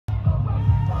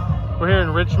We're here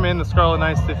in Richmond. The Scarlet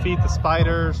Knights defeat the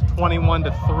Spiders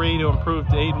 21-3 to improve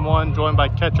to 8-1, joined by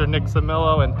catcher Nick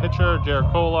Cimillo and pitcher Jared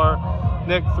Kollar.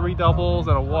 Nick, 3 doubles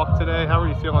and a walk today. How are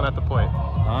you feeling at the plate?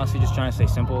 Honestly, just trying to stay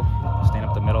simple, staying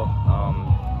up the middle.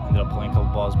 Ended up playing a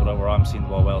couple balls, but overall I'm seeing the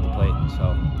ball well at the plate, so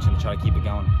I'm just going to try to keep it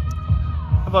going.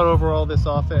 How about overall this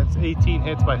offense? 18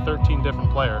 hits by 13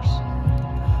 different players.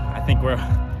 I think we're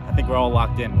all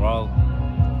locked in. We're all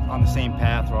on the same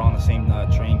path. We're all on the same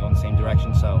train, going the same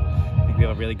direction. So I think we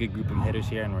have a really good group of hitters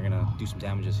here, and we're going to do some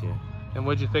damages here. And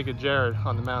what did you think of Jared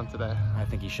on the mound today? I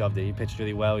think he shoved it. He pitched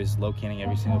really well. He was locating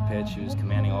every single pitch. He was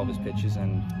commanding all of his pitches,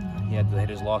 and he had the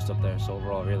hitters lost up there. So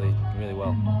overall, really, really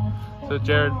well. So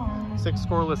Jared, 6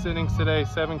 scoreless innings today,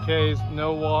 7 Ks,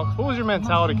 no walks. What was your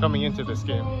mentality coming into this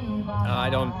game? I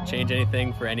don't change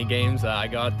anything for any games. I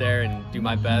go out there and do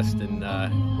my best, and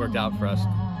worked out for us.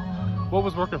 What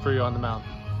was working for you on the mound?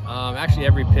 Actually,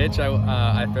 every pitch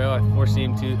I throw, I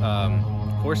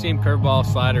four-seam curveball,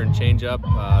 slider, and changeup.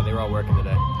 They were all working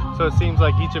today. So it seems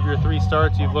like each of your 3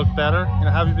 starts, you've looked better. How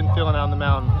have you been feeling out on the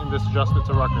mound in this adjustment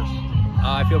to Rutgers?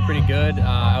 I feel pretty good.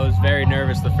 I was very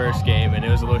nervous the first game, and it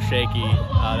was a little shaky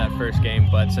that first game.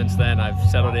 But since then, I've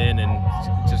settled in, and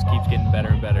it just keeps getting better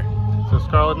and better. So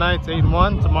Scarlet Knights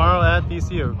 8-1 tomorrow at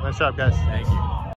VCU. Nice job, guys. Thank you.